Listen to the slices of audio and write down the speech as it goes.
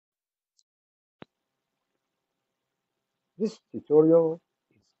This tutorial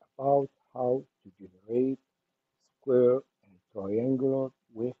is about how to generate square and triangular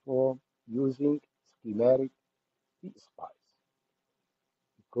waveform using schematic PSpice.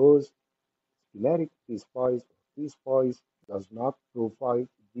 Because schematic PSpice does not provide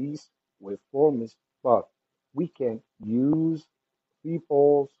these waveforms, but we can use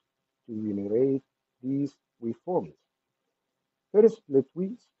Vpulse to generate these waveforms. First, let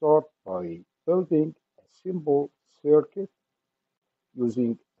we start by building a simple circuit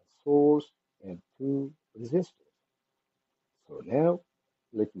using a source and two resistors. So now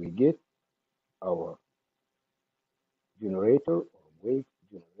let me get our generator or wave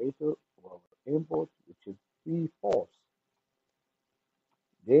generator for our input, which is 3 volts.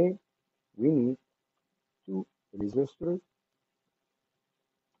 Then we need two resistors.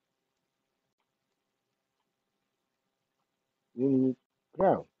 We need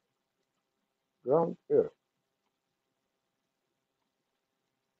ground earth.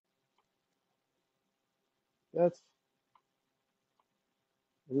 That's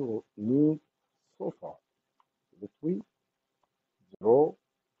we will need so far. Let we draw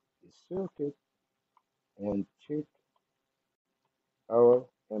the circuit and check our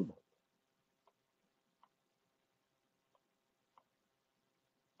input.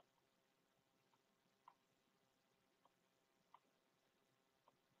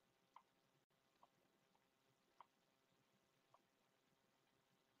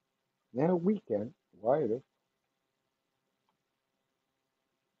 Now we can wire it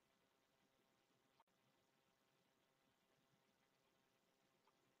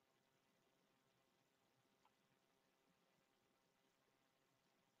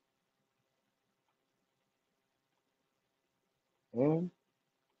and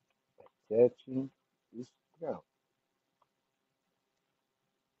attaching this ground.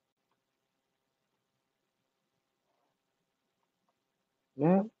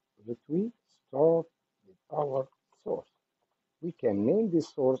 Now that we start with our source, we can name this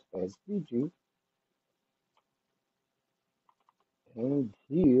source as VG, and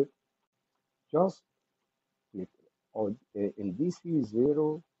here just click on in DC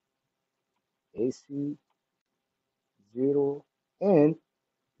 0, AC 0, and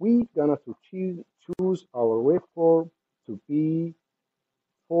we gonna to choose our waveform to be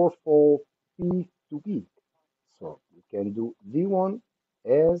 4-fold peak to peak. So we can do V1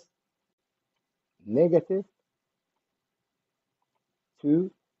 as negative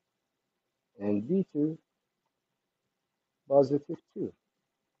 2 and V2 positive 2.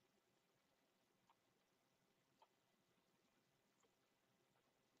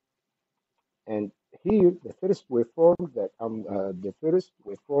 And here the first waveform that I'm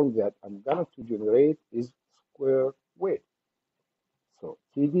going to generate is square wave. So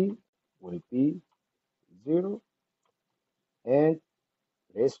TD will be 0 and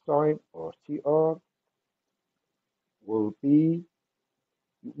rest time or TR will be,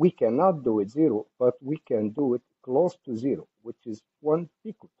 we cannot do it 0, but we can do it close to 0, which is 1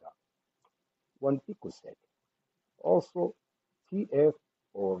 picotime, 1 picosecond. Also, TF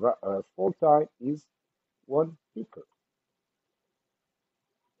or fall time is 1 pico.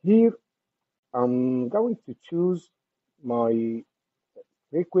 Here, I'm going to choose my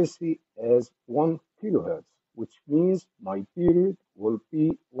frequency as 1 kilohertz, which means my period will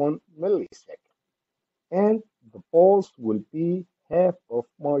be 1 millisecond. And the pulse will be half of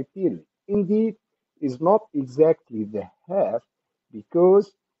my period. Indeed, is not exactly the half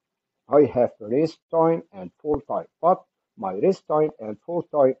because I have rest time and fall time, but my rest time and fall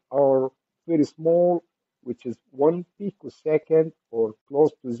time are very small, which is 1 picosecond or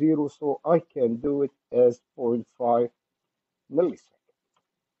close to 0, so I can do it as 0.5 milliseconds.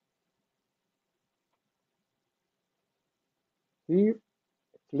 Here,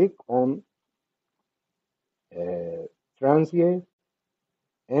 click on transient,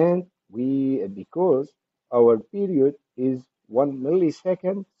 and because our period is 1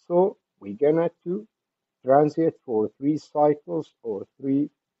 millisecond, so we're gonna to transient for 3 cycles or 3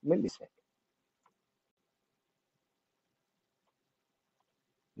 milliseconds.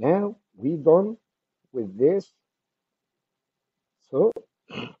 Now we done with this, so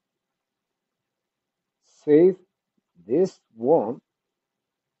save this one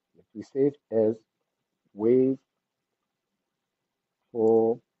that we saved as wave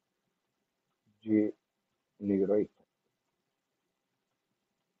for generator.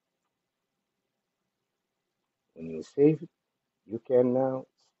 When you save it, you can now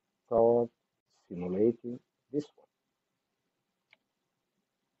start simulating this one.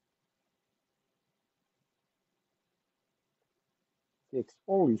 It takes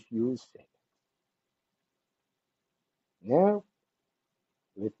only few seconds. Now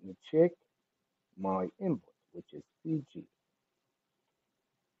let me check my input, which is PG.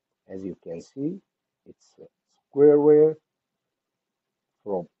 As you can see, it's a square wave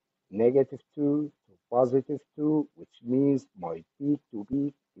from -2 to +2, which means my peak to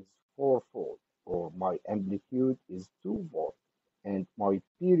peak is fourfold, or my amplitude is 2 volt, and my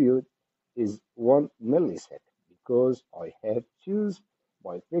period is 1 millisecond because I have choose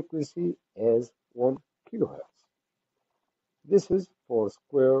my frequency as 1 kilohertz. This is for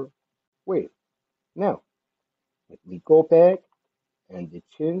square wave. Now, let me go back and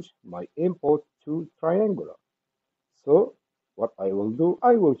change my input to triangular. So what I will do,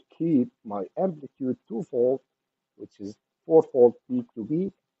 I will keep my amplitude 2 volt, which is 4 volt peak to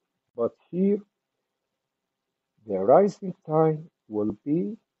peak, but here the rising time will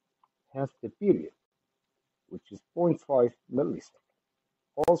be half the period, which is zero point 0.5 milliseconds.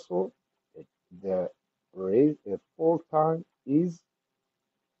 Also, the fall time is zero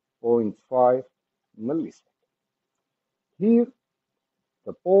point 0.5 milliseconds. Here,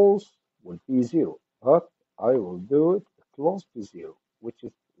 the pulse will be zero, but I will do it close to zero, which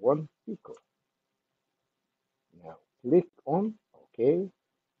is 1 pico. Now click on OK,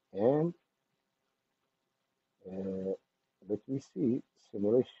 and uh, let me see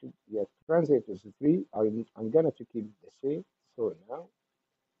simulation. Yeah, translate is free. I'm gonna to keep the same. So now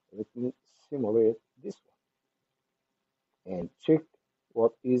let me simulate this one and check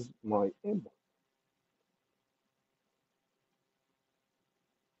what is my input.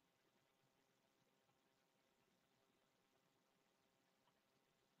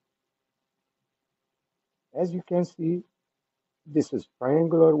 As you can see, this is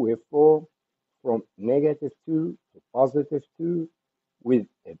triangular waveform from -2 to +2 with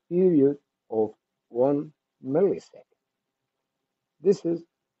a period of 1 millisecond. This is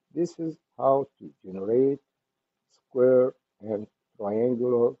this is how to generate square and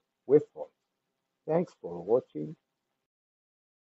triangular waveforms. Thanks for watching.